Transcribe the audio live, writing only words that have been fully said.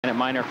2-minute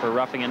minor for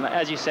roughing. And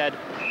as you said,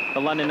 the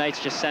London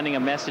Knights just sending a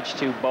message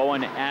to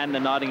Bowen and the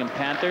Nottingham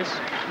Panthers.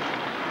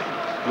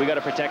 We got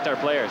to protect our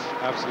players.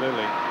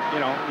 Absolutely.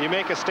 You know, you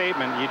make a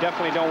statement. You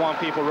definitely don't want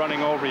people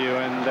running over you,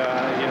 and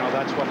you know,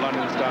 that's what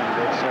London's done.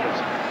 They've sort of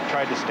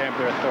tried to stamp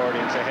their authority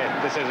and say, hey,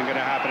 this isn't going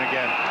to happen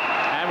again.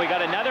 And we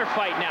got another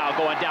fight now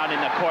going down in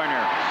the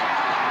corner.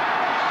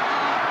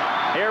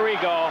 Here we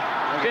go.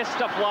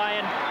 Vista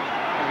flying.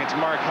 I think it's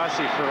Marc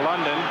Hussey for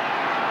London.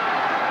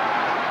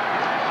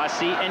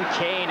 Hussey and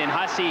Cain, and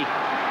Hussey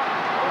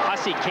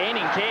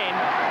caning Cain.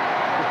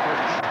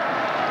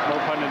 No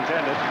pun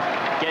intended.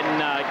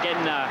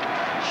 Getting a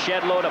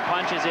shed load of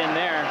punches in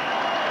there.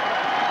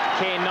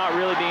 Cain not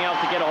really being able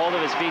to get a hold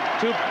of his feet.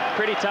 Two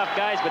pretty tough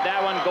guys, but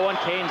that one going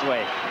Cain's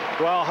way.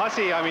 Well,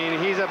 Hussey, I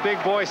mean, he's a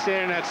big boy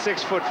standing at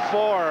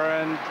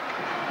 6'4", and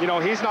you know,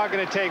 he's not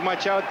going to take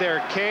much out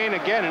there. Cain,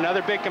 again,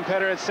 another big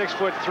competitor at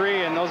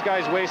 6'3", and those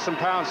guys weigh some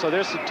pounds, so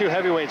there's two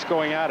heavyweights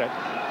going at it.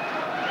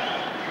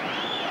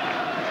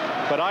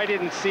 But I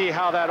didn't see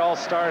how that all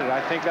started.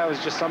 I think that was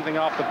just something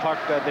off the puck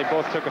that they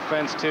both took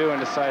offense to and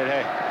decided,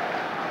 hey.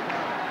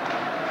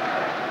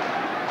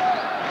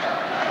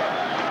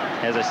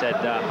 As I said,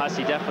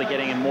 Hussey definitely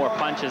getting in more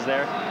punches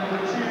there.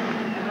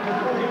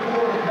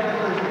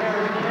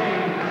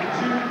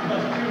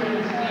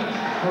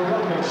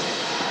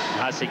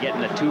 Hussey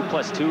getting the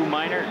 2+2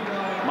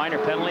 minor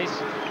penalties.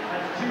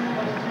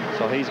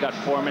 So he's got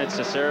 4 minutes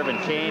to serve, and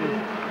Cain,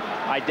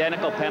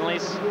 identical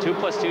penalties,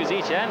 2+2s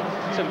each, and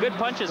some good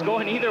punches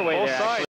going either way there.